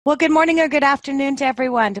Well, good morning or good afternoon to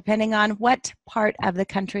everyone, depending on what part of the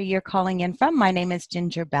country you're calling in from. My name is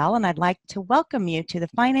Ginger Bell, and I'd like to welcome you to the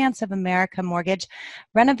Finance of America Mortgage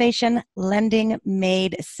Renovation Lending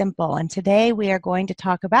Made Simple. And today we are going to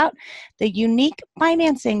talk about the unique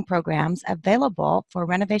financing programs available for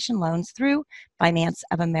renovation loans through Finance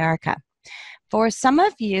of America. For some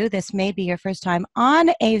of you, this may be your first time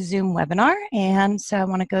on a Zoom webinar, and so I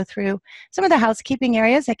want to go through some of the housekeeping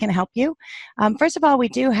areas that can help you. First of all, we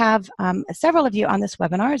do have several of you on this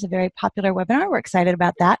webinar. It's a very popular webinar. We're excited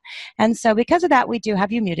about that. And so because of that, we do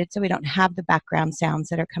have you muted, so we don't have the background sounds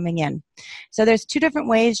that are coming in. So there's two different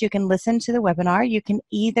ways you can listen to the webinar. You can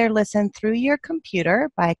either listen through your computer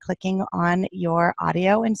by clicking on your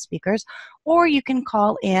audio and speakers, or you can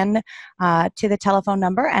call in to the telephone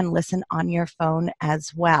number and listen on your phone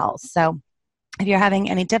as well. So if you're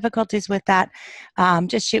having any difficulties with that,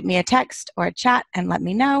 just shoot me a text or a chat and let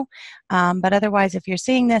me know. But otherwise, if you're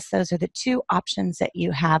seeing this, those are the two options that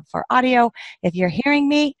you have for audio. If you're hearing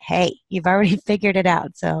me, hey, you've already figured it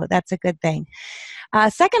out, so that's a good thing.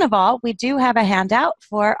 Second of all, we do have a handout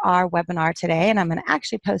for our webinar today, and I'm going to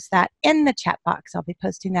actually post that in the chat box. I'll be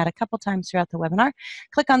posting that a couple times throughout the webinar.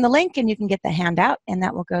 Click on the link and you can get the handout, and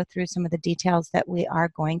that will go through some of the details that we are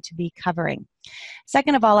going to be covering.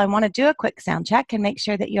 Second of all, I want to do a quick sound check and make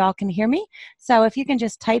sure that you all can hear me. So if you can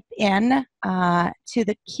just type in to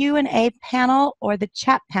the Q&A panel or the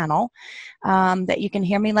chat panel that you can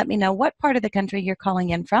hear me, let me know what part of the country you're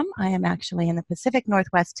calling in from. I am actually in the Pacific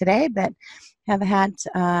Northwest today, but have had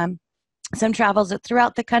some travels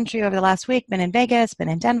throughout the country over the last week, been in Vegas, been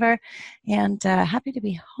in Denver, and happy to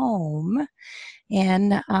be home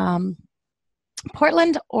in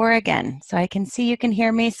Portland, Oregon. So I can see you can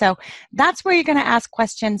hear me. So that's where you're going to ask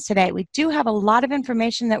questions today. We do have a lot of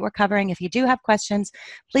information that we're covering. If you do have questions,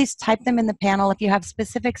 please type them in the panel. If you have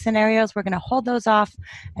specific scenarios, we're going to hold those off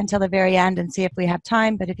until the very end and see if we have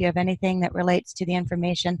time. But if you have anything that relates to the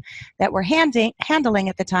information that we're handling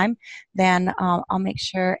at the time, then I'll make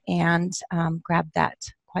sure and grab that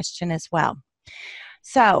question as well.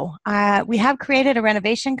 So we have created a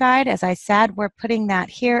renovation guide. As I said, we're putting that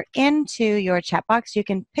here into your chat box. You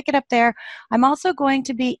can pick it up there. I'm also going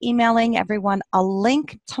to be emailing everyone a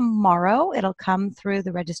link tomorrow. It'll come through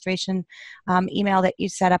the registration email that you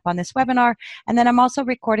set up on this webinar. And then I'm also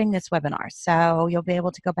recording this webinar. So you'll be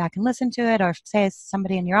able to go back and listen to it, or if, say,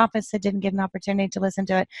 somebody in your office that didn't get an opportunity to listen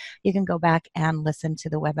to it, you can go back and listen to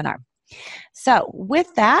the webinar. So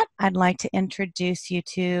with that, I'd like to introduce you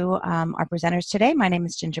to our presenters today. My name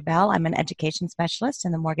is Ginger Bell. I'm an education specialist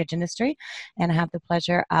in the mortgage industry, and I have the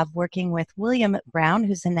pleasure of working with William Brown,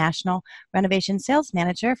 who's the National Renovation Sales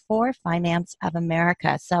Manager for Finance of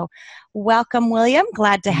America. So welcome, William.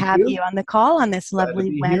 Glad to have you on the call on this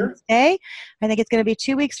lovely Wednesday. I think it's going to be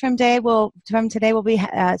 2 weeks from today. We'll be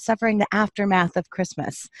suffering the aftermath of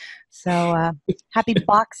Christmas. So happy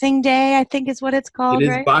Boxing Day, I think is what it's called, It is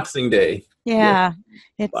right? Boxing Day. Yeah,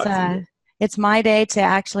 Day. it's my day to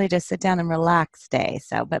actually just sit down and relax day.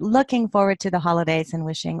 So, but looking forward to the holidays and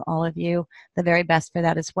wishing all of you the very best for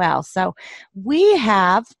that as well. So we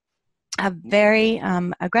have a very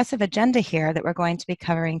aggressive agenda here that we're going to be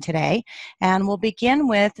covering today. And we'll begin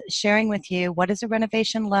with sharing with you what is a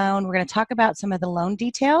renovation loan. We're going to talk about some of the loan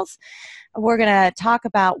details. We're going to talk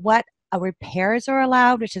about what repairs are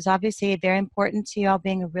allowed, which is obviously very important to you all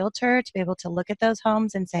being a realtor to be able to look at those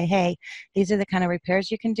homes and say, hey, these are the kind of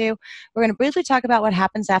repairs you can do. We're going to briefly talk about what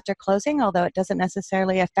happens after closing, although it doesn't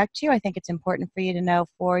necessarily affect you. I think it's important for you to know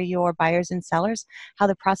for your buyers and sellers how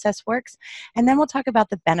the process works. And then we'll talk about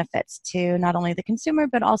the benefits to not only the consumer,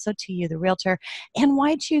 but also to you, the realtor, and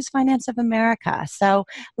why choose Finance of America. So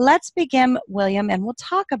let's begin, William, and we'll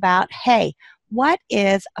talk about, hey, what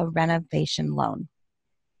is a renovation loan?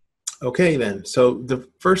 Okay, then. So the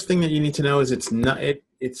first thing that you need to know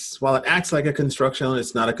is while it acts like a construction loan,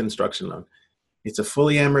 it's not a construction loan. It's a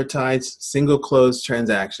fully amortized, single closed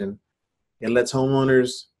transaction. It lets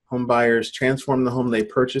homeowners, home buyers transform the home they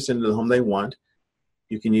purchase into the home they want.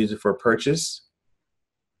 You can use it for a purchase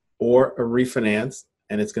or a refinance,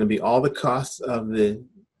 and it's going to be all the costs of the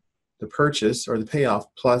purchase or the payoff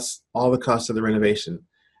plus all the costs of the renovation.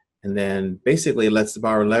 And then basically it lets the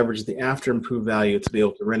borrower leverage the after improved value to be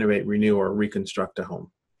able to renovate, renew, or reconstruct a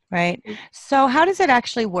home. Right. So how does it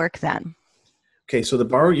actually work then? Okay, so the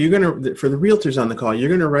borrower, for the realtors on the call, you're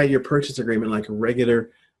going to write your purchase agreement like a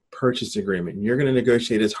regular purchase agreement. You're going to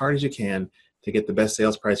negotiate as hard as you can to get the best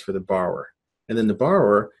sales price for the borrower. And then the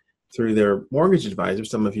borrower, through their mortgage advisor,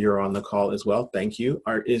 some of you are on the call as well, thank you,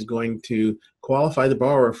 is going to qualify the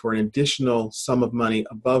borrower for an additional sum of money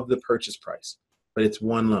above the purchase price. But it's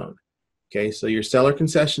one loan. Okay, so your seller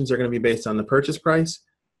concessions are going to be based on the purchase price.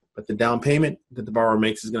 but the down payment that the borrower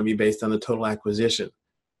makes is going to be based on the total acquisition.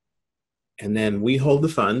 And then we hold the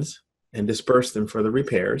funds and disperse them for the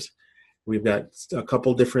repairs. We've got a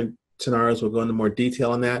couple different scenarios. We'll go into more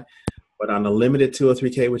detail on that. But on a limited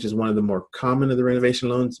 203K, which is one of the more common of the renovation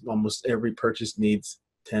loans, almost every purchase needs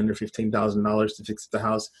 $10,000 or $15,000 to fix the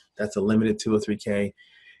house. That's a limited 203K.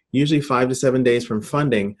 Usually 5 to 7 days from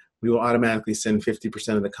funding, we will automatically send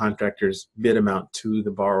 50% of the contractor's bid amount to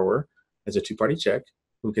the borrower as a two-party check,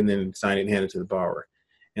 who can then sign it and hand it to the borrower.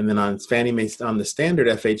 And then on Fannie Mae, on the standard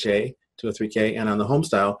FHA 203K, and on the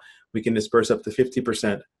HomeStyle, we can disperse up to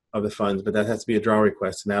 50% of the funds, but that has to be a draw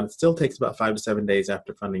request. Now, it still takes about 5 to 7 days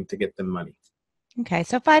after funding to get them money. Okay,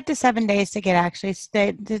 so 5 to 7 days to get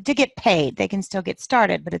to get paid. They can still get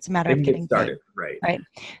started, but it's a matter of getting started, paid. Right.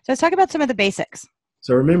 So let's talk about some of the basics.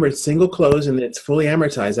 So remember, it's single close and it's fully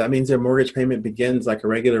amortized. That means their mortgage payment begins like a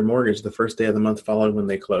regular mortgage the first day of the month following when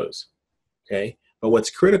they close. Okay. But what's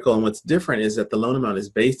critical and what's different is that the loan amount is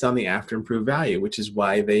based on the after improved value, which is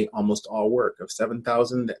why they almost all work. Of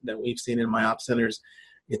 7,000 that we've seen in my op centers,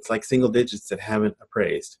 it's like single digits that haven't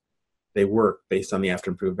appraised. They work based on the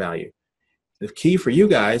after improved value. The key for you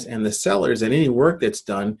guys and the sellers that any work that's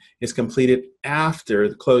done is completed after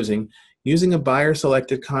the closing using a buyer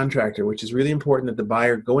selected contractor, which is really important that the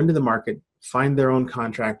buyer go into the market, find their own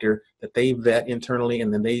contractor that they vet internally,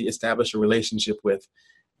 and then they establish a relationship with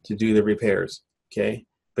to do the repairs. Okay.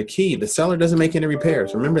 But key, the seller doesn't make any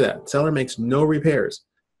repairs. Remember that. Seller makes no repairs.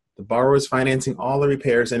 The borrower is financing all the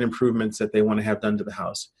repairs and improvements that they want to have done to the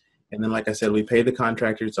house. And then, like I said, we pay the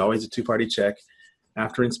contractor. It's always a two-party check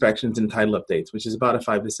after inspections and title updates, which is about a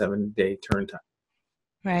 5 to 7 day turn time.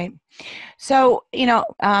 Right. So,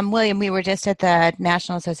 William, we were just at the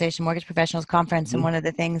National Association of Mortgage Professionals Conference, and one of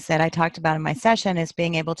the things that I talked about in my session is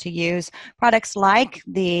being able to use products like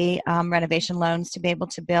the renovation loans to be able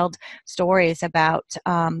to build stories about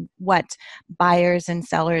what buyers and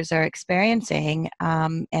sellers are experiencing,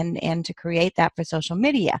 and to create that for social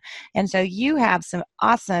media. And so you have some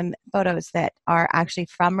awesome photos that are actually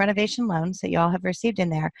from renovation loans that you all have received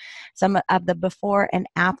in there, some of the before and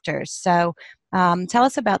afters. So tell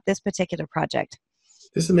us about this particular project.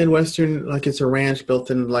 This is a Midwestern, like it's a ranch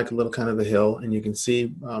built in like a little kind of a hill, and you can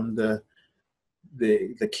see the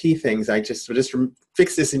key things. Just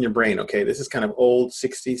fix this in your brain, okay? This is kind of old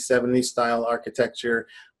 60s, 70s style architecture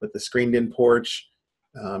with the screened-in porch,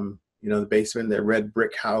 the basement, the red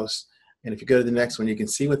brick house. And if you go to the next one, you can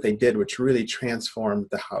see what they did, which really transformed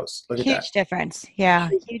the house. Look at that. Huge difference. Yeah,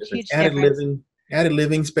 huge added difference. Added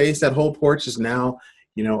living space. That whole porch is now,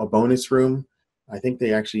 a bonus room. I think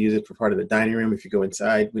they actually use it for part of the dining room. If you go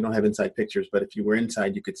inside, we don't have inside pictures, but if you were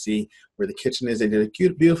inside, you could see where the kitchen is. They did a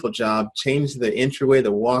cute, beautiful job, changed the entryway,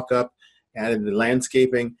 the walk up, added the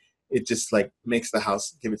landscaping. It just like makes the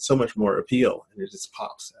house, give it so much more appeal, and it just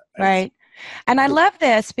pops. Right. And I love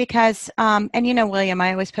this because, William,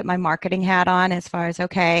 I always put my marketing hat on as far as,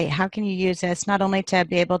 okay, how can you use this not only to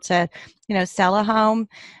be able to, sell a home,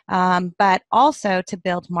 but also to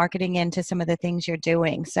build marketing into some of the things you're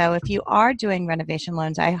doing. So if you are doing renovation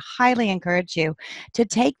loans, I highly encourage you to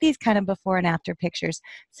take these kind of before and after pictures,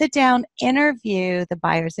 sit down, interview the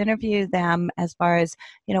buyers, interview them as far as,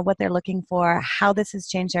 what they're looking for, how this has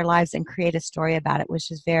changed their lives, and create a story about it,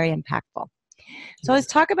 which is very impactful. So let's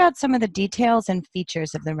talk about some of the details and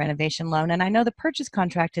features of the renovation loan. And I know the purchase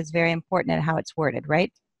contract is very important in how it's worded,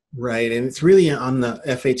 right? Right. And it's really on the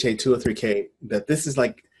FHA 203K that this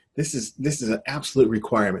is an absolute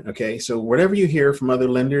requirement. Okay. So whatever you hear from other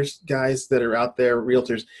lenders, guys that are out there,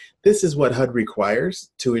 realtors, this is what HUD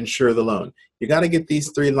requires to insure the loan. You got to get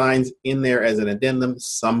these 3 lines in there as an addendum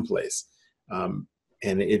someplace.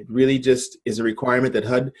 And it really just is a requirement that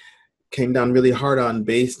HUD came down really hard on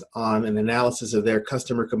based on an analysis of their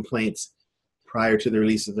customer complaints prior to the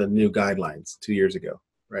release of the new guidelines 2 years ago,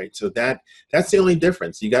 right? So that's the only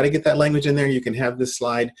difference. You got to get that language in there. You can have this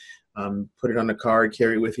slide, put it on a card,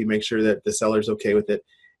 carry it with you, make sure that the seller's okay with it.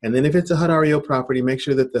 And then if it's a HUD REO property, make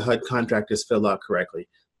sure that the HUD contract is filled out correctly.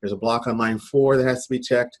 There's a block on line 4 that has to be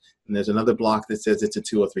checked, and there's another block that says it's a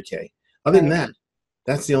 203K. Other than that,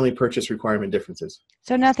 that's the only purchase requirement differences.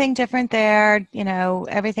 So nothing different there.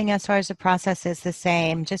 Everything as far as the process is the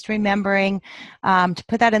same. Just remembering to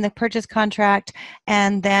put that in the purchase contract,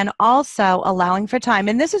 and then also allowing for time.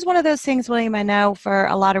 And this is one of those things, William, I know for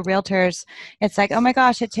a lot of realtors, it's like, oh my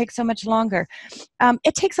gosh, it takes so much longer.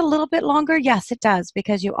 It takes a little bit longer. Yes, it does,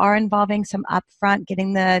 because you are involving some upfront,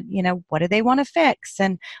 getting the, what do they want to fix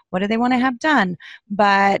and what do they want to have done.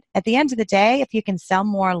 But at the end of the day, if you can sell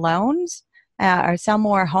more loans, or sell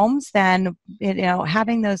more homes, then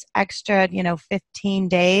having those extra 15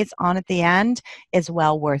 days on at the end is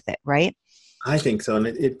well worth it, right? I think so, and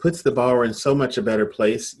it puts the borrower in so much a better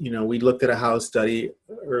place. You know, we looked at a house study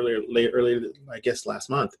earlier, I guess last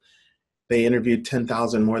month. They interviewed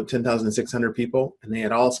 10,600 people, and they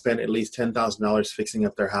had all spent at least $10,000 fixing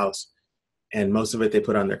up their house, and most of it they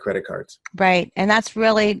put on their credit cards. Right. And that's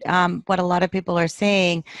really what a lot of people are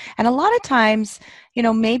saying. And a lot of times,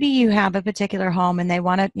 maybe you have a particular home and they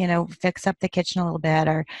want to, fix up the kitchen a little bit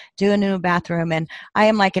or do a new bathroom. And I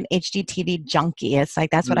am like an HGTV junkie. It's like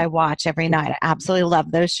that's what I watch every night. I absolutely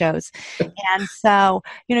love those shows. And so,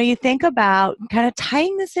 you think about kind of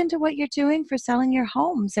tying this into what you're doing for selling your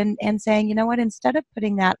homes and saying, you know what, instead of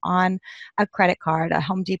putting that on a credit card, a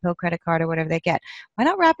Home Depot credit card or whatever they get, why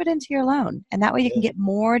not wrap it into your loan? And that way you can get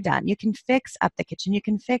more done. You can fix up the kitchen, you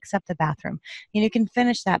can fix up the bathroom, and you can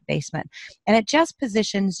finish that basement. And it just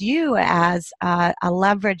positions you as a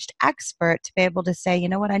leveraged expert to be able to say, you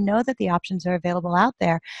know what, I know that the options are available out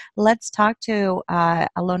there. Let's talk to a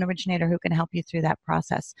loan originator who can help you through that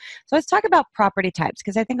process. So let's talk about property types,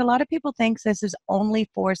 because I think a lot of people think this is only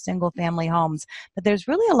for single family homes, but there's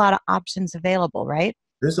really a lot of options available, right?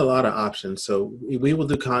 There's a lot of options. So we will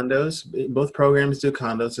do condos. Both programs do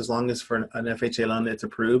condos as long as for an FHA loan it's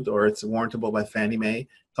approved or it's warrantable by Fannie Mae.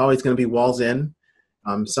 It's always going to be walls in.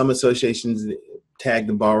 Some associations tag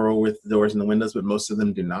the borrower with the doors and the windows, but most of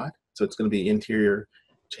them do not. So it's going to be interior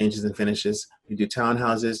changes and finishes. We do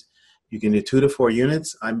townhouses. You can do 2 to 4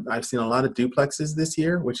 units. I've seen a lot of duplexes this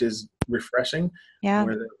year, which is refreshing. Yeah.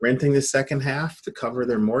 Where they're renting the second half to cover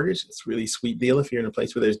their mortgage. It's a really sweet deal if you're in a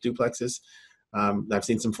place where there's duplexes. I've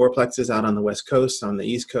seen some fourplexes out on the West Coast, on the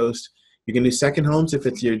East Coast. You can do second homes if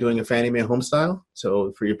you're doing a Fannie Mae HomeStyle.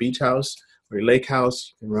 So for your beach house or your lake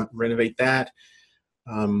house, you can renovate that.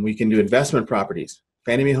 We can do investment properties,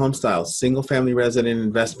 Fannie Mae HomeStyle, single family resident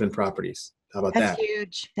investment properties. How about that? That's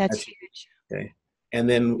huge. That's huge. Okay. And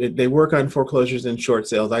then they work on foreclosures and short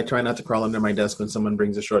sales. I try not to crawl under my desk when someone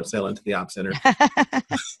brings a short sale into the op center,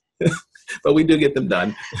 but we do get them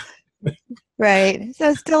done. Right.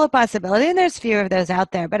 So still a possibility. And there's fewer of those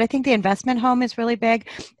out there. But I think the investment home is really big.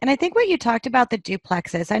 And I think what you talked about, the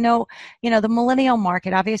duplexes, I know, the millennial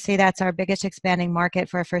market, obviously that's our biggest expanding market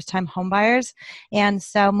for first-time home buyers. And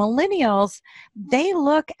so millennials, they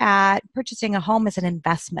look at purchasing a home as an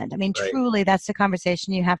investment. I mean, Right. Truly, that's the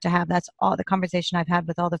conversation you have to have. That's all the conversation I've had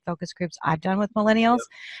with all the focus groups I've done with millennials.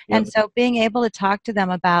 Yep. And so being able to talk to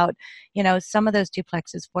them about, some of those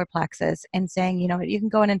duplexes, fourplexes, and saying, you can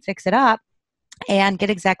go in and fix it up and get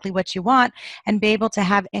exactly what you want and be able to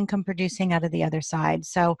have income producing out of the other side.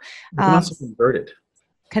 So You can also convert it.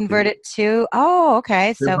 convert it to,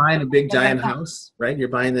 okay. You're So buying a big giant house, right? You're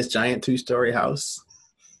buying this giant 2-story house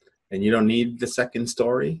and you don't need the second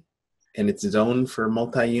story and it's zoned for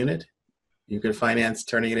multi-unit. You can finance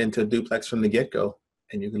turning it into a duplex from the get-go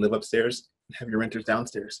and you can live upstairs and have your renters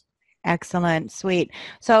downstairs. excellent. Sweet.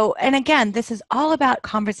 So, and again, this is all about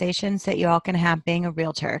conversations that you all can have being a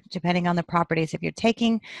realtor, depending on the properties. If you're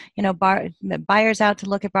taking, buyers out to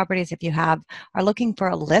look at properties, if you are looking for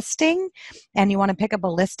a listing and you want to pick up a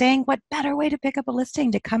listing, what better way to pick up a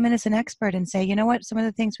listing to come in as an expert and say, you know what, some of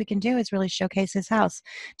the things we can do is really showcase this house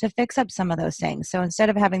to fix up some of those things. So instead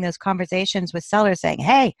of having those conversations with sellers saying,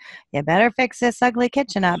 hey, you better fix this ugly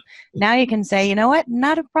kitchen up, now you can say, you know what,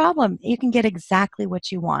 not a problem. You can get exactly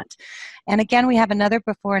what you want. And again, we have another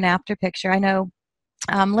before and after picture. I know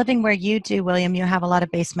living where you do, William, you have a lot of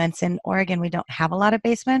basements. In Oregon, we don't have a lot of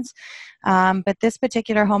basements. But this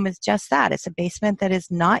particular home is just that. It's a basement that is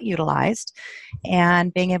not utilized.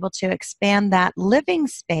 And being able to expand that living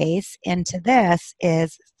space into this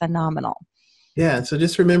is phenomenal. Yeah, so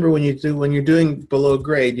just remember when you're doing below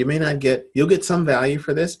grade, you'll get some value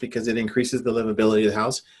for this because it increases the livability of the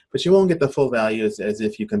house, but you won't get the full value as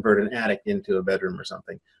if you convert an attic into a bedroom or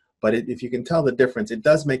something. But if you can tell the difference, it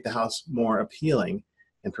does make the house more appealing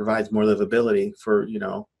and provides more livability for,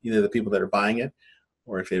 either the people that are buying it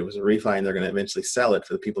or if it was a refi and they're going to eventually sell it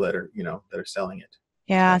for the people that are selling it.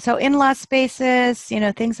 Yeah, so in-law spaces,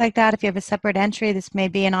 things like that. If you have a separate entry, this may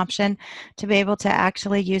be an option to be able to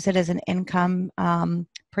actually use it as an income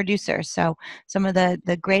producer. So some of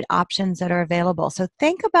the great options that are available. So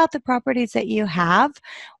think about the properties that you have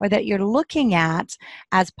or that you're looking at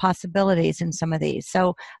as possibilities in some of these.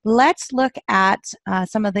 So let's look at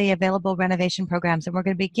some of the available renovation programs, and we're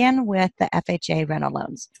going to begin with the FHA rental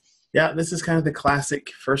loans. Yeah, this is kind of the classic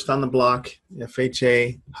first on the block.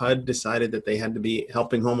 FHA, HUD decided that they had to be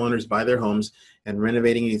helping homeowners buy their homes, and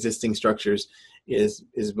renovating existing structures is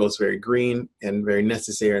both very green and very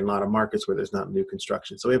necessary in a lot of markets where there's not new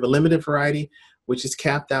construction. So we have a limited variety, which is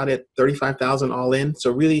capped out at $35,000 all in.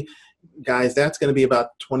 So really, guys, that's going to be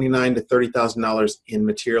about $29,000 to $30,000 in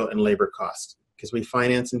material and labor costs. because we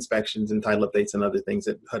finance inspections and title updates and other things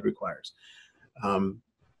that HUD requires.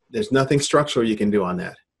 There's nothing structural you can do on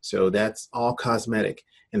that. So that's all cosmetic.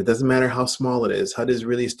 And it doesn't matter how small it is. HUD is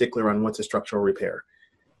really a stickler on what's a structural repair.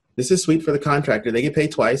 This is sweet for the contractor. They get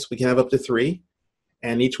paid twice. We can have up to 3,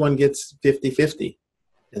 and each one gets 50-50.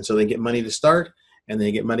 And so they get money to start, and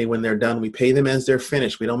they get money when they're done. We pay them as they're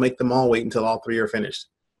finished. We don't make them all wait until all 3 are finished.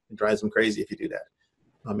 It drives them crazy if you do that.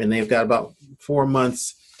 And they've got about 4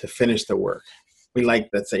 months to finish the work. We like,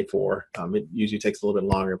 let's say 4. It usually takes a little bit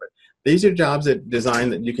longer, but these are jobs that design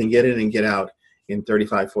that you can get in and get out in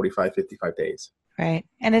 35, 45, 55 days. Right.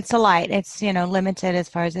 And it's a light. It's, limited as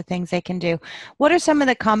far as the things they can do. What are some of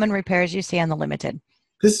the common repairs you see on the limited?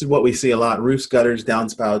 This is what we see a lot: roofs, gutters,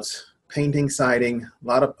 downspouts, painting, siding, a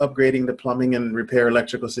lot of upgrading the plumbing and repair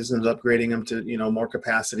electrical systems, upgrading them to, more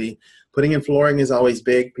capacity. Putting in flooring is always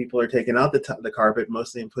big. People are taking out the carpet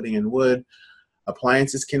mostly and putting in wood.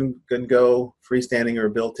 Appliances can go freestanding or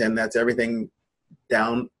built-in. That's everything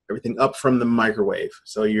down, everything up from the microwave.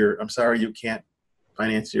 So I'm sorry you can't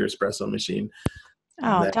finance your espresso machine.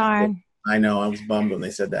 Oh, darn. I know, I was bummed when they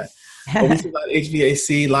said that. But we see a lot of HVAC,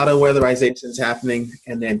 a lot of weatherizations happening,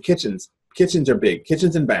 and then kitchens. Kitchens are big,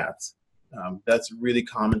 kitchens and baths. That's really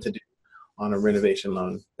common to do on a renovation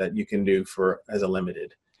loan that you can do as a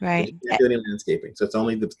limited. Right. You can't do any landscaping, so it's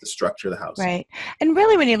only the structure of the house. Right. And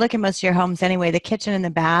really, when you look at most of your homes anyway, the kitchen and the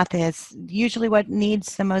bath is usually what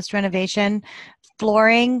needs the most renovation.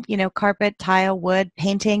 Flooring, carpet, tile, wood,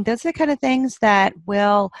 painting, those are the kind of things that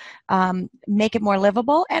will make it more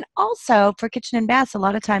livable. And also for kitchen and baths, a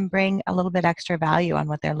lot of time bring a little bit extra value on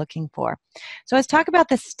what they're looking for. So let's talk about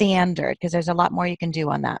the standard, because there's a lot more you can do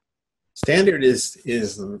on that. Standard is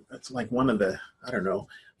it's like one of the, I don't know.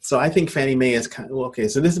 So I think Fannie Mae is kind of, okay,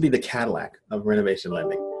 so this would be the Cadillac of renovation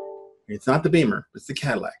lending. It's not the Beamer, it's the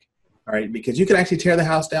Cadillac. All right, because you can actually tear the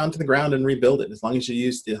house down to the ground and rebuild it as long as you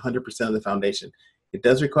use the 100% of the foundation. It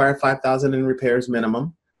does require $5,000 in repairs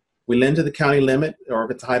minimum. We lend to the county limit, or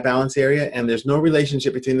if it's a high balance area, and there's no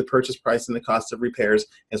relationship between the purchase price and the cost of repairs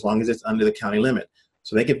as long as it's under the county limit.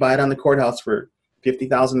 So they could buy it on the courthouse for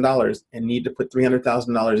 $50,000 and need to put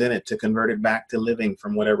 $300,000 in it to convert it back to living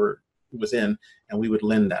from whatever it was in, and we would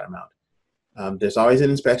lend that amount. There's always an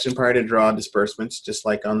inspection prior to draw disbursements, just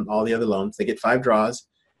like on all the other loans. They get 5 draws.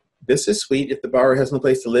 This is sweet if the borrower has no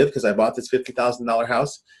place to live, because I bought this $50,000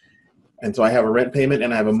 house, and so I have a rent payment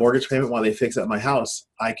and I have a mortgage payment while they fix up my house.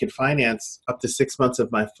 I could finance up to 6 months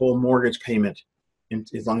of my full mortgage payment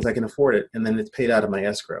as long as I can afford it, and then it's paid out of my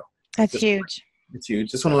escrow. That's huge. It's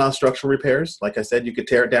huge. This one allows structural repairs. Like I said, you could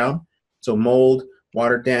tear it down. So mold,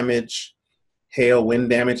 water damage, hail, wind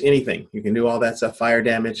damage, anything. You can do all that stuff, fire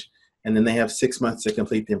damage. And then they have 6 months to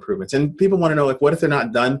complete the improvements. And people want to know, what if they're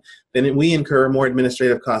not done? Then we incur more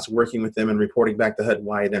administrative costs working with them and reporting back to HUD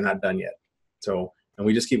why they're not done yet. So, and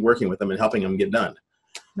we just keep working with them and helping them get done.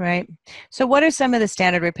 Right. So what are some of the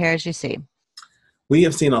standard repairs you see? We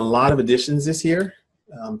have seen a lot of additions this year,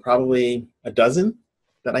 probably a dozen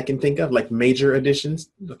that I can think of, like major additions.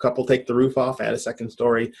 A couple take the roof off, add a second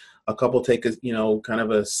story. A couple take kind of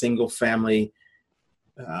a single family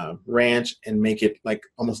ranch and make it like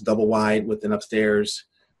almost double wide with an upstairs.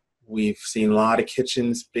 We've seen a lot of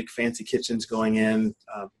kitchens, big fancy kitchens going in,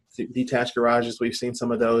 detached garages. We've seen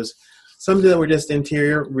some of those. Some that were just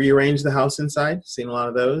interior, rearrange the house inside. Seen a lot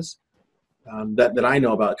of those that I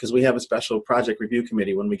know about, because we have a special project review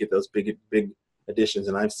committee when we get those big additions,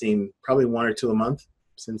 and I've seen probably 1 or 2 a month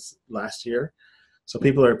since last year. So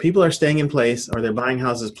people are staying in place, or they're buying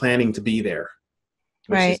houses planning to be there.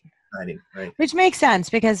 Right. Exciting, right? Which makes sense,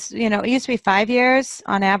 because, it used to be 5 years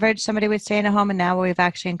on average somebody would stay in a home, and now we've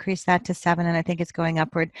actually increased that to 7, and I think it's going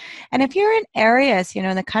upward. And if you're in areas,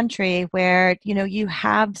 in the country where, you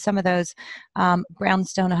have some of those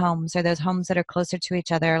brownstone homes, or those homes that are closer to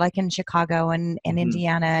each other, like in Chicago and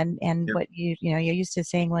Indiana and Yep. what you're used to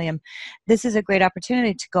saying, William, this is a great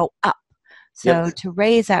opportunity to go up. So Yep. to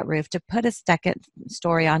raise that roof, to put a second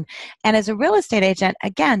story on. And as a real estate agent,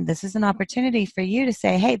 again, this is an opportunity for you to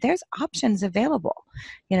say, hey, there's options available.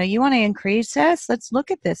 You want to increase this? Let's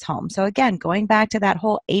look at this home. So again, going back to that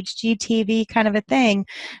whole HGTV kind of a thing,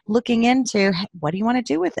 looking into, what do you want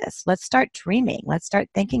to do with this? Let's start dreaming. Let's start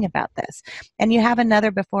thinking about this. And you have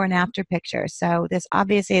another before and after picture. So this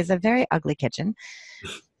obviously is a very ugly kitchen.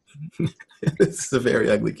 This is a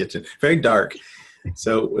very ugly kitchen, very dark.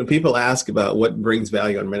 So when people ask about what brings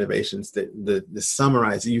value on renovations, the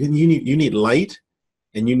summarize, you need light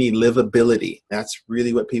and you need livability. That's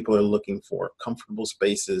really what people are looking for, comfortable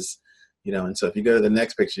spaces, and so if you go to the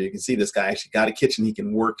next picture, you can see this guy actually got a kitchen he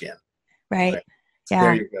can work in. Right. So Yeah.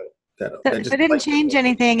 there you go. So, that so just didn't like change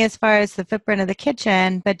anything as far as the footprint of the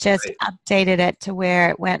kitchen, but just right. updated it to where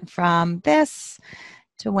it went from this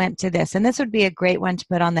to went to this. And this would be a great one to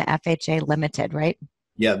put on the FHA limited, right?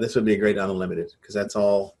 Yeah, this would be a great unlimited because that's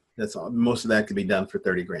all. That's all. Most of that could be done for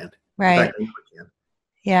 30 grand. In Right. fact, I know it can.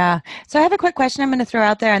 Yeah. So I have a quick question I'm going to throw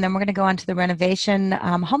out there, and then we're going to go on to the renovation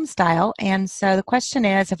home style. And so the question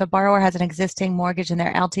is, if a borrower has an existing mortgage and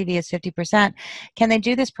their LTV is 50%, can they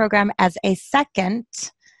do this program as a second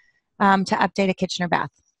to update a kitchen or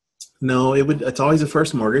bath? No, it would. It's always a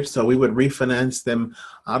first mortgage, so we would refinance them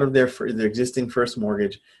out of their existing first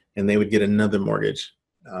mortgage, and they would get another mortgage.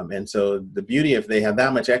 And so the beauty, if they have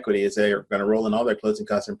that much equity, is they're going to roll in all their closing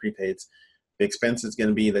costs and prepaids. The expense is going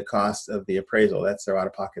to be the cost of the appraisal. That's their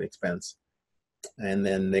out-of-pocket expense, and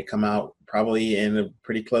then they come out probably in a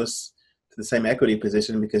pretty close to the same equity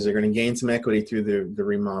position because they're going to gain some equity through the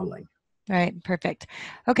remodeling. Right, perfect.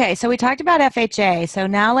 Okay, so we talked about FHA. So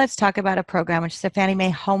now let's talk about a program, which is a Fannie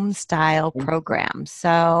Mae Home Style program.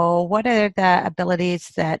 So what are the abilities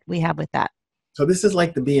that we have with that? So this is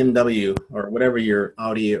like the BMW or whatever your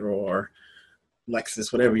Audi or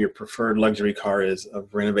Lexus, whatever your preferred luxury car is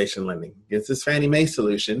of renovation lending. It's this Fannie Mae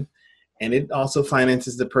solution, and it also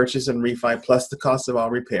finances the purchase and refi plus the cost of all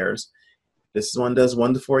repairs. This one does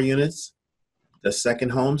 1 to 4 units, does second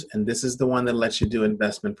homes, and this is the one that lets you do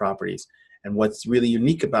investment properties. And what's really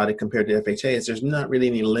unique about it compared to FHA is there's not really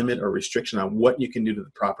any limit or restriction on what you can do to the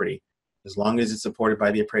property as long as it's supported by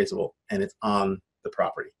the appraisal and it's on the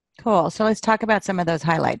property. Cool. So let's talk about some of those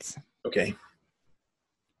highlights. Okay.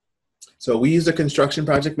 So we use a construction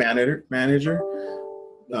project manager,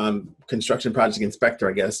 construction project inspector,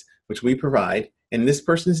 I guess, which we provide. And this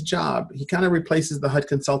person's job, he kind of replaces the HUD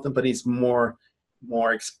consultant, but he's more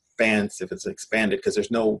expansive. It's expanded because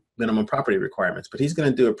there's no minimum property requirements. But he's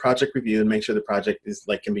going to do a project review and make sure the project is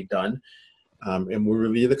can be done. And we'll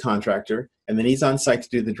review the contractor, and then he's on site to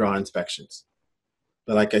do the draw inspections.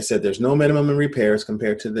 But like I said, there's no minimum in repairs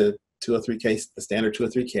compared to the 203K, the standard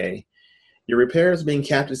 203K. Your repairs being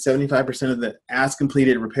capped at 75% of the as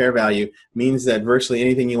completed repair value means that virtually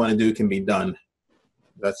anything you want to do can be done.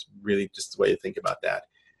 That's really just the way to think about that.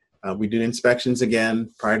 We do inspections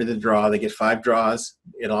again prior to the draw. They get 5 draws.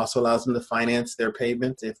 It also allows them to finance their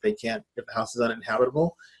pavement if the house is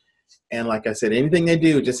uninhabitable. And like I said, anything they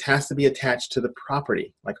do just has to be attached to the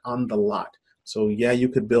property, like on the lot. So yeah, you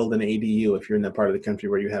could build an ADU if you're in that part of the country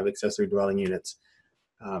where you have accessory dwelling units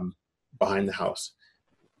behind the house.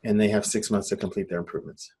 And they have 6 months to complete their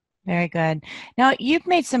improvements. Very good. Now, you've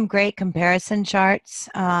made some great comparison charts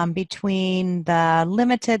between the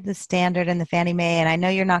limited, the standard, and the Fannie Mae. And I know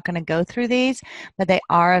you're not going to go through these, but they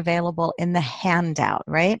are available in the handout,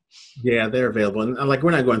 right? Yeah, they're available. And like,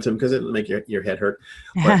 we're not going to them because it'll make your head hurt.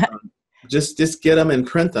 But just get them and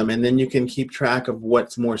print them, and then you can keep track of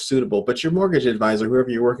what's more suitable. But your mortgage advisor, whoever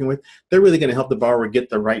you're working with, they're really going to help the borrower get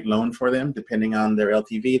the right loan for them, depending on their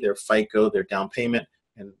LTV, their FICO, their down payment,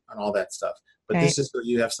 and all that stuff. But Right. this is so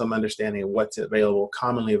you have some understanding of what's available,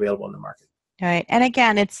 commonly available in the market. Right. And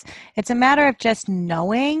again, it's a matter of just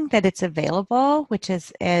knowing that it's available, which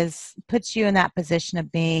is puts you in that position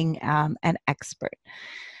of being an expert.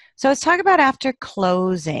 So let's talk about after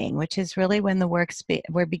closing, which is really when the work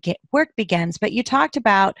begins. But you talked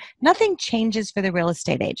about nothing changes for the real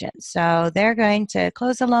estate agent. So they're going to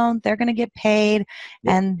close a loan, they're going to get paid,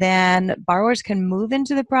 Yep. and then borrowers can move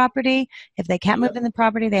into the property. If they can't move in the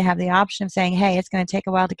property, they have the option of saying, hey, it's going to take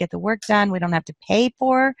a while to get the work done. We don't have to pay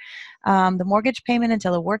for the mortgage payment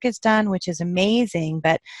until the work is done, which is amazing.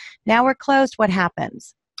 But now we're closed. What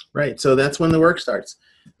happens? Right. So that's when the work starts.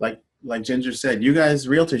 Like Ginger said, you guys,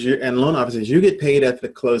 realtors and loan officers, you get paid at the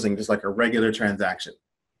closing just like a regular transaction.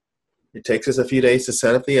 It takes us a few days to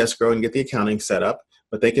set up the escrow and get the accounting set up,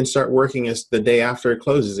 but they can start working as the day after it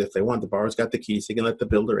closes if they want. The borrower's got the keys. He can let the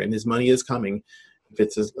builder in. His money is coming if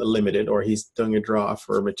it's limited, or he's doing a draw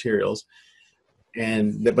for materials.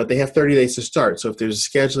 But they have 30 days to start. So if there's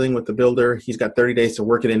scheduling with the builder, he's got 30 days to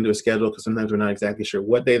work it into a schedule because sometimes we're not exactly sure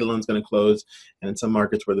what day the loan's going to close. And in some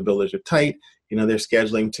markets where the builders are tight, they're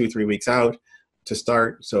scheduling 2-3 weeks out to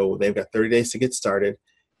start. So they've got 30 days to get started.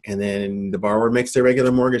 And then the borrower makes their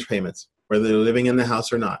regular mortgage payments, whether they're living in the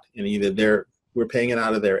house or not. And either we're paying it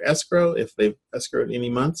out of their escrow if they've escrowed any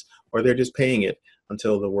months, or they're just paying it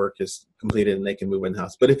until the work is completed and they can move in the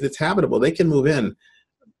house. But if it's habitable, they can move in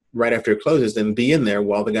right after it closes and be in there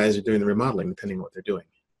while the guys are doing the remodeling, depending on what they're doing.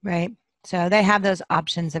 Right. So they have those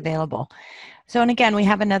options available. So, and again, we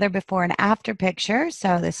have another before and after picture.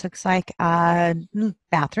 So this looks like a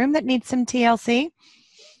bathroom that needs some TLC.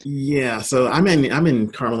 Yeah. So I'm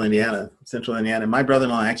in Carmel, Indiana, central Indiana. My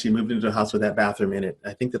brother-in-law actually moved into a house with that bathroom in it.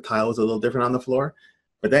 I think the tile was a little different on the floor,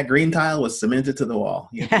 But that green tile was cemented to the wall.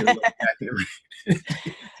 You had to get a little vacuum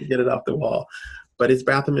to get it off the wall. But his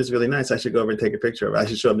bathroom is really nice. I should go over and take a picture of it. I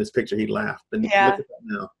should show him this picture. He'd laugh. But look Yeah. at that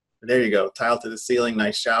now. There you go. Tile to the ceiling,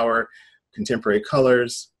 nice shower, contemporary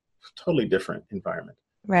colors, totally different environment.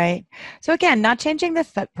 Right. So again, not changing the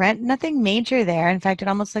footprint, nothing major there. In fact, it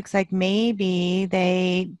almost looks like maybe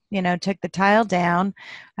they, took the tile down.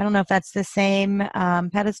 I don't know if that's the same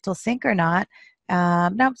pedestal sink or not.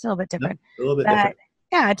 No, it's a little bit different. A little bit But different.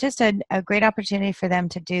 yeah, just a great opportunity for them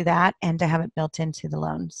to do that and to have it built into the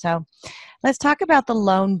loan. So let's talk about the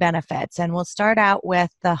loan benefits, and we'll start out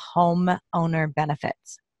with the homeowner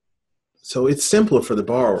benefits. So it's simpler for the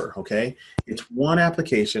borrower, okay? It's one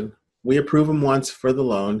application. We approve them once for the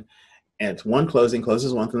loan, and it's one closing,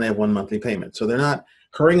 closes once, and they have one monthly payment. So they're not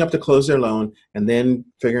hurrying up to close their loan and then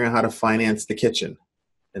figuring out how to finance the kitchen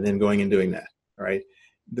and then going and doing that, all right?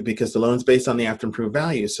 Because the loan's based on the after improved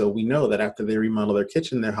value. So we know that after they remodel their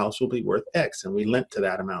kitchen, their house will be worth X, and we lent to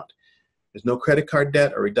that amount. There's no credit card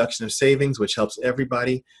debt or reduction of savings, which helps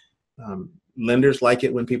everybody. Lenders like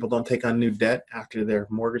it when people don't take on new debt after their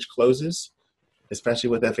mortgage closes, especially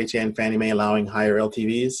with FHA and Fannie Mae allowing higher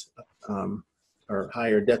LTVs or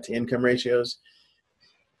higher debt to income ratios.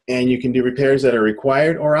 And you can do repairs that are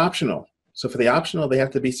required or optional. So for the optional, they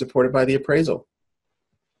have to be supported by the appraisal.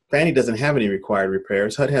 Fannie doesn't have any required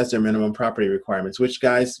repairs. HUD has their minimum property requirements, which,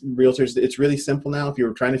 guys, realtors, it's really simple now. If you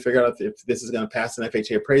were trying to figure out if this is going to pass an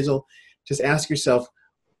FHA appraisal, just ask yourself,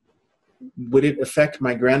 would it affect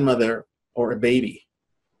my grandmother or a baby?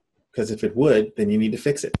 Because if it would, then you need to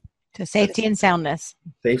fix it. So safety and soundness.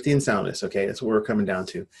 Safety and soundness, okay, that's what we're coming down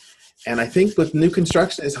to. And I think with new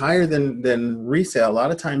construction is higher than resale. A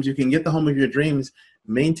lot of times you can get the home of your dreams,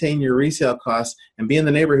 maintain your resale costs, and be in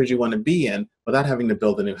the neighborhood you want to be in without having to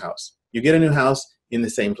build a new house. You get a new house in the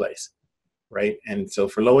same place, right? And so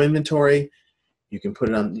for low inventory, you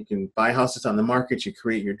can buy houses on the market, you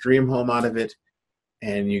create your dream home out of it,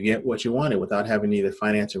 and you get what you wanted without having to either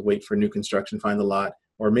finance or wait for new construction, find the lot,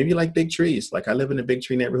 or maybe like big trees. Like I live in a big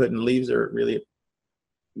tree neighborhood and leaves are really,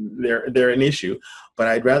 they're an issue, but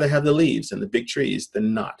I'd rather have the leaves and the big trees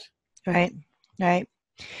than not. Right.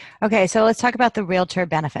 Okay, so let's talk about the realtor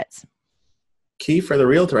benefits. Key for the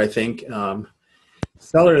realtor, I think,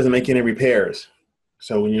 seller doesn't make any repairs.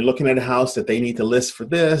 So when you're looking at a house that they need to list for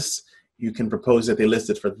this, you can propose that they list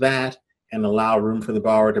it for that and allow room for the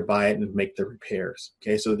borrower to buy it and make the repairs.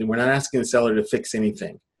 Okay, so we're not asking the seller to fix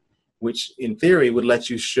anything, which in theory would let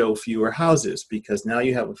you show fewer houses because now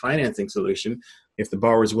you have a financing solution. If the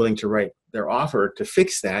borrower is willing to write their offer to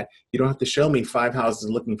fix that, you don't have to show me 5 houses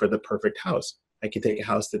looking for the perfect house. I can take a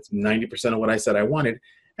house that's 90% of what I said I wanted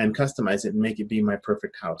and customize it and make it be my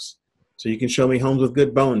perfect house. So you can show me homes with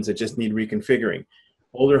good bones that just need reconfiguring.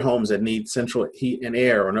 Older homes that need central heat and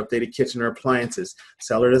air or an updated kitchen or appliances.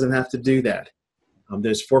 Seller doesn't have to do that.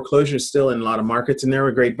 There's foreclosures still in a lot of markets, and they're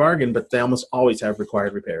a great bargain, but they almost always have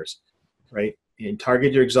required repairs, right? And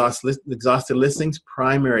target your exhausted listings,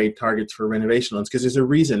 primary targets for renovation loans, because there's a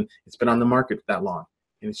reason it's been on the market that long,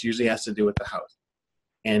 and it usually has to do with the house.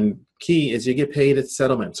 And key is you get paid at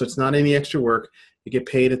settlement, so it's not any extra work. You get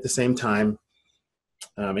paid at the same time,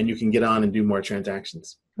 and you can get on and do more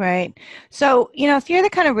transactions. Right. So, if you're the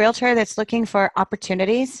kind of realtor that's looking for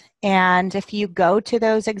opportunities, and if you go to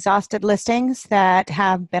those exhausted listings that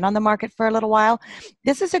have been on the market for a little while,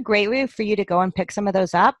 this is a great way for you to go and pick some of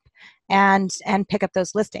those up and pick up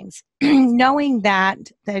those listings, knowing that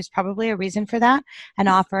there's probably a reason for that and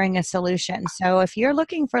offering a solution. So if you're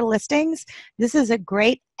looking for listings, this is a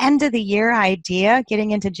great end of the year idea,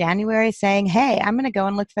 getting into January, saying, hey, I'm going to go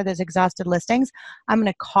and look for those exhausted listings. I'm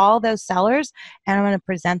going to call those sellers and I'm going to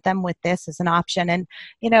present them with this as an option. And,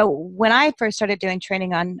 when I first started doing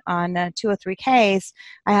training on 203Ks,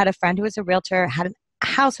 I had a friend who was a realtor, had an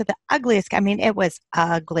house with the ugliest, it was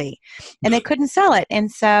ugly, and they couldn't sell it.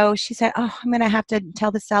 And so she said, oh, I'm going to have to tell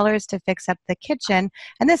the sellers to fix up the kitchen.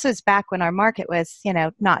 And this was back when our market was,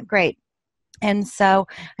 not great. And so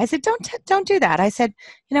I said, don't do that. I said,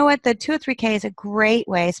 you know what? The 203K is a great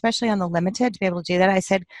way, especially on the limited, to be able to do that. I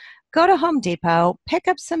said, go to Home Depot, pick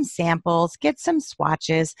up some samples, get some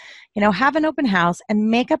swatches, have an open house and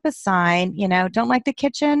make up a sign, don't like the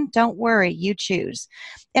kitchen, don't worry, you choose.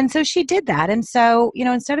 And so she did that. And so,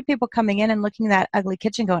 instead of people coming in and looking at that ugly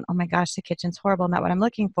kitchen going, oh my gosh, the kitchen's horrible, not what I'm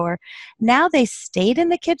looking for. Now they stayed in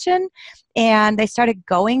the kitchen and they started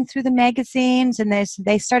going through the magazines, and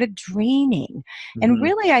they started dreaming. And Hmm.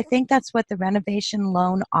 really, I think that's what the renovation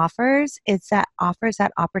loan offers. Offers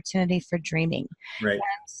that opportunity for dreaming. Right.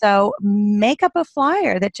 So make up a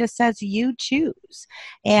flyer that just says you choose,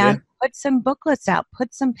 Yeah. and put some booklets out,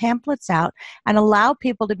 put some pamphlets out, and allow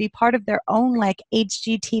people to be part of their own like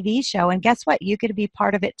HGTV show. And guess what? You get to be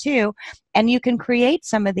part of it too. And you can create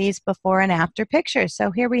some of these before and after pictures. So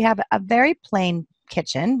here we have a very plain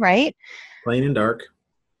kitchen, right? Plain and dark.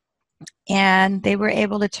 And they were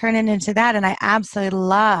able to turn it into that. And I absolutely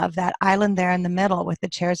love that island there in the middle with the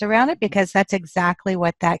chairs around it, because that's exactly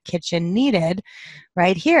what that kitchen needed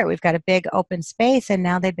right here. We've got a big open space, and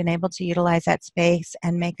now they've been able to utilize that space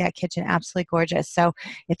and make that kitchen absolutely gorgeous. So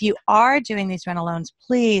if you are doing these rental loans,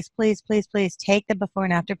 please, please, please, please take the before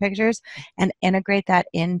and after pictures and integrate that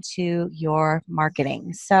into your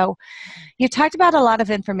marketing. So you talked about a lot of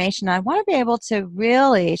information. I want to be able to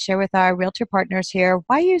really share with our realtor partners here,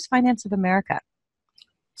 why use Finance of America?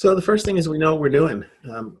 So the first thing is we know what we're doing.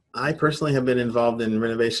 I personally have been involved in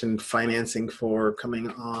renovation financing for coming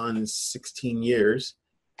on 16 years.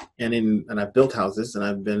 And I've built houses, and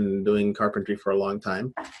I've been doing carpentry for a long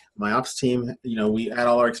time. My ops team, we had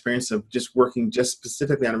all our experience of just working just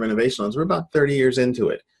specifically on renovation loans. We're about 30 years into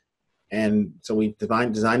it. And so we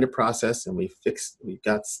designed a process, and we've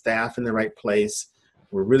got staff in the right place.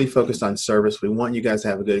 We're really focused on service. We want you guys to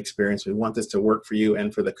have a good experience. We want this to work for you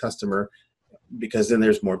and for the customer, because then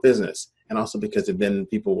there's more business, and also because then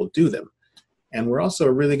people will do them. And we're also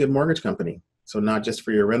a really good mortgage company. So not just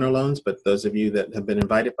for your rental loans, but those of you that have been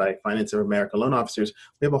invited by Finance of America loan officers,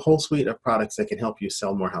 we have a whole suite of products that can help you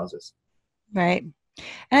sell more houses. Right.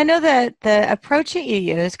 And I know that the approach that you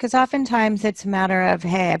use, because oftentimes it's a matter of,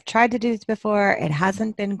 hey, I've tried to do this before, it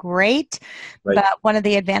hasn't been great. Right. But one of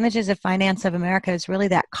the advantages of Finance of America is really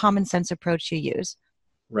that common sense approach you use.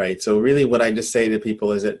 Right. So really what I just say to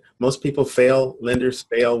people is that most people lenders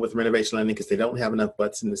fail with renovation lending because they don't have enough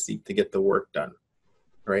butts in the seat to get the work done.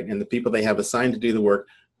 Right. And the people they have assigned to do the work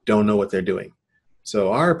don't know what they're doing.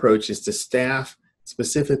 So our approach is to staff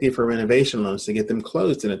specifically for renovation loans to get them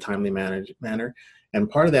closed in a timely manner. And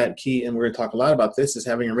part of that key, and we're going to talk a lot about this, is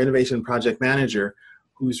having a renovation project manager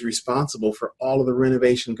who's responsible for all of the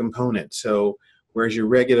renovation components. So whereas your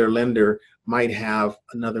regular lender might have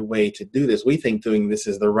another way to do this, we think doing this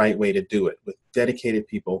is the right way to do it, with dedicated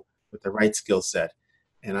people with the right skill set.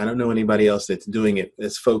 And I don't know anybody else that's doing it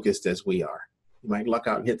as focused as we are. You might luck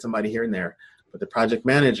out and hit somebody here and there, but the project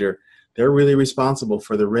manager, they're really responsible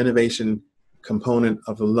for the renovation component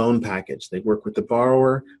of the loan package. They work with the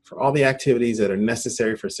borrower for all the activities that are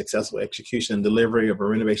necessary for successful execution and delivery of a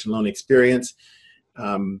renovation loan experience.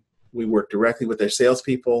 We work directly with their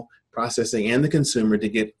salespeople, processing, and the consumer to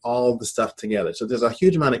get all the stuff together. So there's a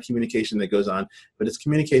huge amount of communication that goes on, but it's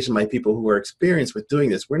communication by people who are experienced with doing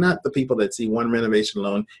this. We're not the people that see one renovation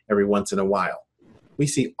loan every once in a while. We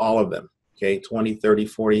see all of them, okay, 20, 30,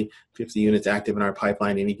 40, 50 units active in our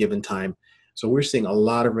pipeline at any given time. So we're seeing a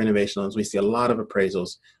lot of renovation loans. We see a lot of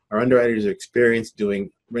appraisals. Our underwriters are experienced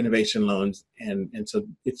doing renovation loans, and so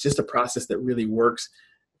it's just a process that really works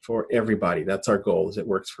for everybody. That's our goal, is it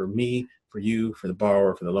works for me, for you, for the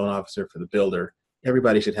borrower, for the loan officer, for the builder.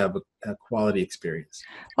 Everybody should have a quality experience.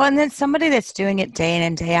 Well, and then somebody that's doing it day in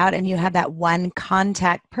and day out, and you have that one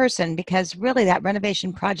contact person, because really that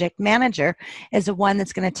renovation project manager is the one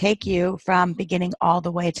that's going to take you from beginning all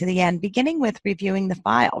the way to the end, beginning with reviewing the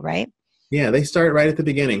file, right? Yeah, they start right at the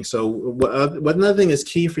beginning. So what another thing is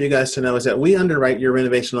key for you guys to know is that we underwrite your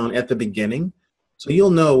renovation loan at the beginning. So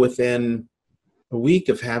you'll know within a week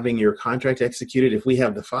of having your contract executed, if we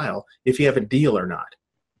have the file, if you have a deal or not,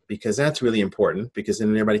 because that's really important, because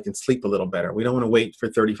then everybody can sleep a little better. We don't want to wait for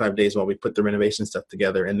 35 days while we put the renovation stuff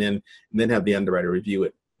together and then have the underwriter review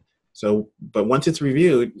it. So, but once it's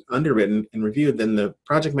reviewed, underwritten and reviewed, then the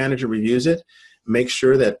project manager reviews it, makes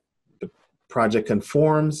sure that the project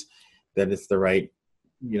conforms, that it's the right,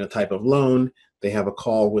 type of loan. They have a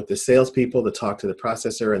call with the salespeople to talk to the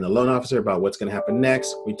processor and the loan officer about what's going to happen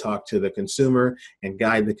next. We talk to the consumer and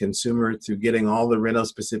guide the consumer through getting all the RENO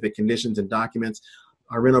specific conditions and documents.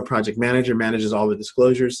 Our RENO project manager manages all the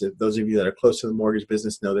disclosures. If those of you that are close to the mortgage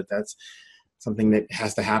business know that that's something that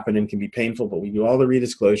has to happen and can be painful, but we do all the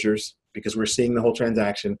redisclosures because we're seeing the whole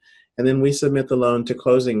transaction. And then we submit the loan to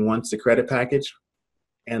closing once the credit package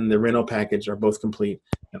and the RENO package are both complete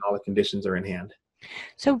and all the conditions are in hand.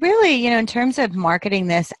 So really, in terms of marketing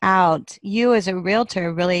this out, you as a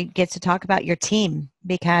realtor really gets to talk about your team.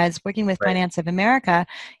 because working with Right. Finance of America,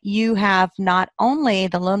 you have not only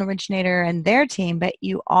the loan originator and their team, but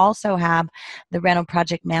you also have the rental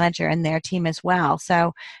project manager and their team as well.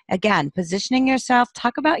 So again, positioning yourself,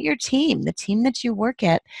 talk about your team, the team that you work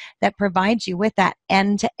at that provides you with that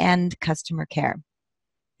end-to-end customer care.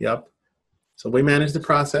 Yep. So we manage the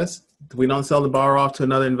process. We don't sell the borrower off to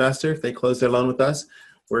another investor. If they close their loan with us,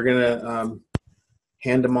 we're going to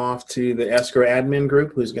hand them off to the escrow admin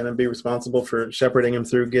group, who's going to be responsible for shepherding them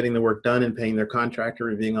through getting the work done and paying their contractor,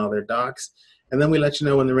 reviewing all their docs. And then we let you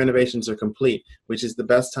know when the renovations are complete, which is the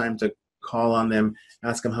best time to call on them,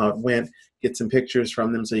 ask them how it went, get some pictures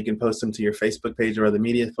from them so you can post them to your Facebook page or other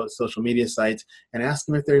social media sites, and ask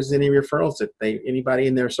them if there's any referrals, that anybody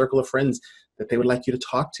in their circle of friends that they would like you to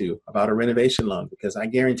talk to about a renovation loan. Because I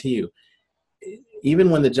guarantee you, even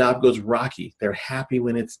when the job goes rocky, they're happy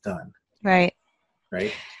when it's done. Right.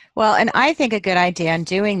 Right. Well, and I think a good idea in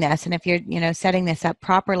doing this, and if you're, setting this up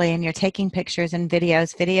properly and you're taking pictures and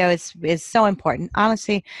videos, video is so important.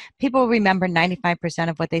 Honestly, people remember 95%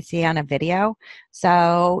 of what they see on a video.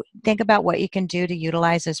 So think about what you can do to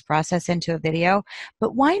utilize this process into a video.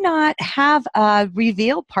 But why not have a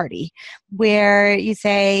reveal party where you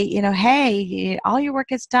say, hey, all your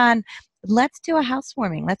work is done. Let's do a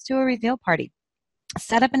housewarming. Let's do a reveal party.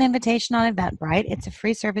 Set up an invitation on Eventbrite. It's a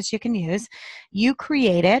free service you can use. You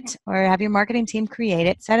create it or have your marketing team create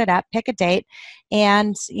it, set it up, pick a date,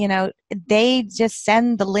 and they just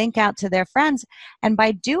send the link out to their friends. And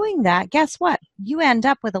by doing that, guess what? You end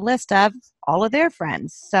up with a list of all of their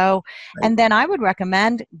friends. So, Right. and then I would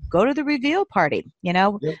recommend go to the reveal party,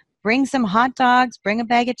 Yep. bring some hot dogs, bring a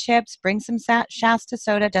bag of chips, bring some Shasta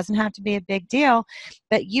soda. It doesn't have to be a big deal,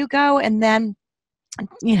 but you go and then I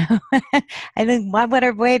think what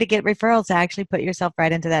better way to get referrals to actually put yourself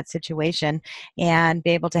right into that situation and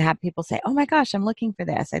be able to have people say, oh my gosh, I'm looking for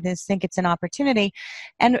this. I just think it's an opportunity.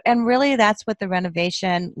 And really that's what the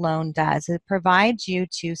renovation loan does. It provides you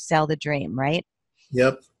to sell the dream, right?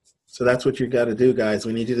 Yep. So that's what you got to do, guys.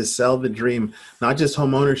 We need you to sell the dream, not just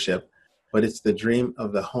home ownership, but it's the dream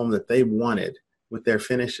of the home that they wanted with their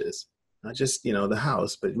finishes. Not just, the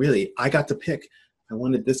house, but really, I got to pick. I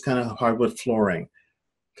wanted this kind of hardwood flooring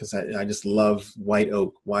because I just love white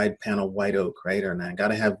oak, wide panel white oak, right? And I got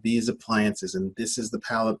to have these appliances, and this is the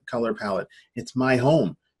color palette. It's my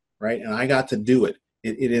home, right? And I got to do it.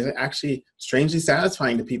 It is actually strangely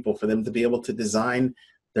satisfying to people for them to be able to design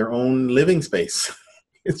their own living space.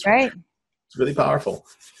 It's Right. It's really powerful.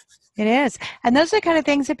 It is. And those are the kind of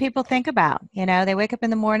things that people think about. They wake up in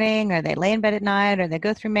the morning or they lay in bed at night or they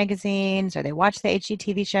go through magazines or they watch the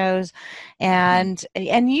HGTV shows. And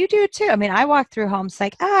you do too. I mean, I walk through homes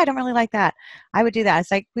like, I don't really like that. I would do that.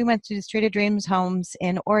 It's like we went to the Street of Dreams homes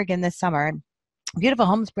in Oregon this summer. Beautiful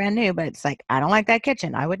home's brand new, but it's like, I don't like that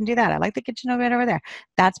kitchen. I wouldn't do that. I like the kitchen over there.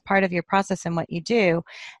 That's part of your process and what you do.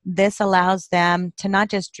 This allows them to not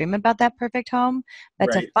just dream about that perfect home,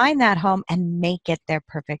 but to Right. find that home and make it their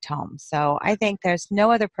perfect home. So I think there's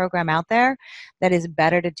no other program out there that is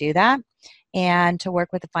better to do that and to work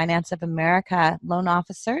with the Finance of America loan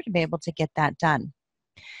officer to be able to get that done.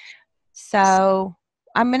 So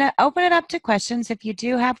I'm going to open it up to questions. If you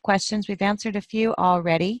do have questions, we've answered a few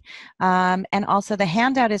already. And also the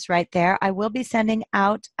handout is right there. I will be sending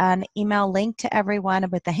out an email link to everyone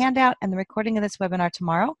with the handout and the recording of this webinar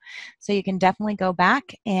tomorrow. So you can definitely go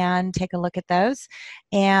back and take a look at those.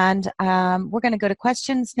 And we're going to go to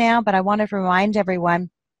questions now, but I want to remind everyone,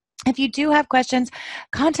 if you do have questions,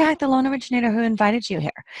 contact the loan originator who invited you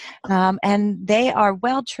here. And they are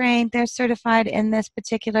well-trained. They're certified in this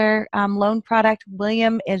particular loan product.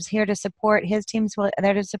 William is here to support. His team's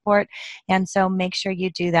there to support. And so make sure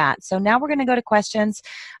you do that. So now we're going to go to questions.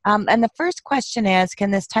 And the first question is,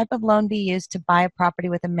 can this type of loan be used to buy a property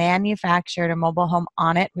with a manufactured or mobile home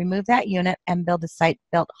on it, remove that unit, and build a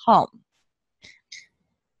site-built home?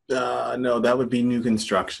 No, that would be new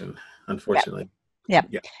construction, unfortunately. Yep.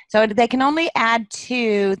 Yeah. So they can only add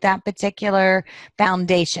to that particular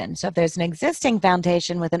foundation. So if there's an existing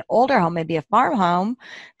foundation with an older home, maybe a farm home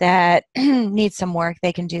that needs some work,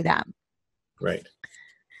 they can do that. Right.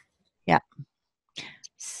 Yep.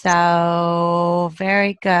 So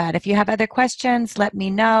very good. If you have other questions, let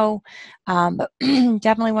me know. But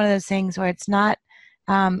definitely one of those things where it's not,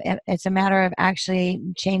 it's a matter of actually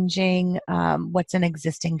changing what's an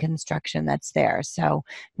existing construction that's there. So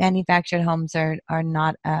manufactured homes are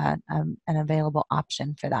not an available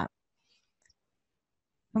option for that.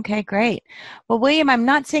 Okay, great. Well, William, I'm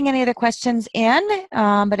not seeing any other questions in,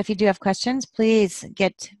 but if you do have questions, please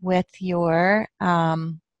get with your,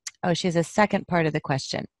 oh, she has a second part of the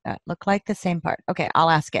question. Look like the same part. Okay, I'll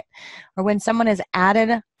ask it. Or when someone has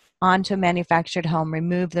added onto a manufactured home,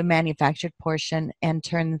 remove the manufactured portion, and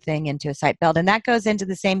turn the thing into a site build. And that goes into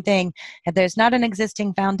the same thing. If there's not an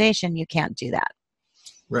existing foundation, you can't do that.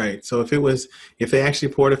 Right. So if they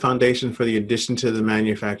actually poured a foundation for the addition to the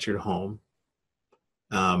manufactured home,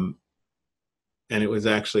 and it was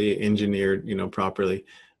actually engineered, properly,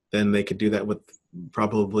 then they could do that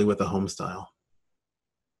probably with a HomeStyle.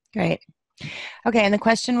 Great. Okay, and the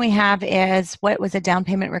question we have is, what was the down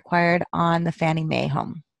payment required on the Fannie Mae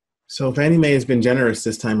home? So Fannie Mae has been generous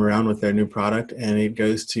this time around with their new product, and it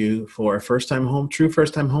goes to, for a true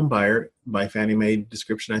first-time home buyer, by Fannie Mae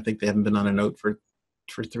description, I think they haven't been on a note for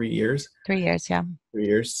 3 years. 3 years, yeah. 3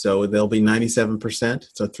 years. So they'll be 97%,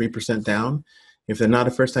 so 3% down. If they're not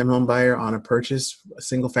a first-time home buyer on a purchase, a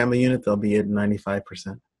single-family unit, they'll be at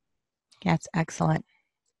 95%. That's excellent.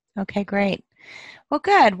 Okay, great. Well,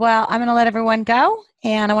 good. Well, I'm going to let everyone go,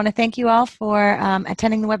 and I want to thank you all for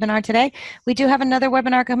attending the webinar today. We do have another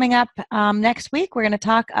webinar coming up next week. We're going to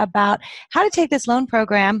talk about how to take this loan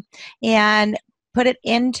program and put it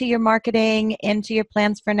into your marketing, into your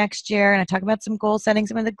plans for next year, and I talk about some goal setting,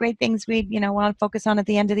 some of the great things we want to focus on at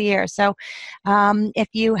the end of the year. So if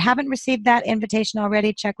you haven't received that invitation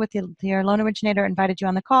already, check with your loan originator invited you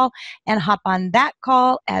on the call, and hop on that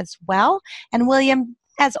call as well. And William,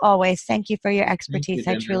 as always, thank you for your expertise.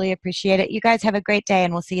 I truly appreciate it. You guys have a great day,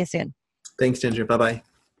 and we'll see you soon. Thanks, Ginger. Bye-bye.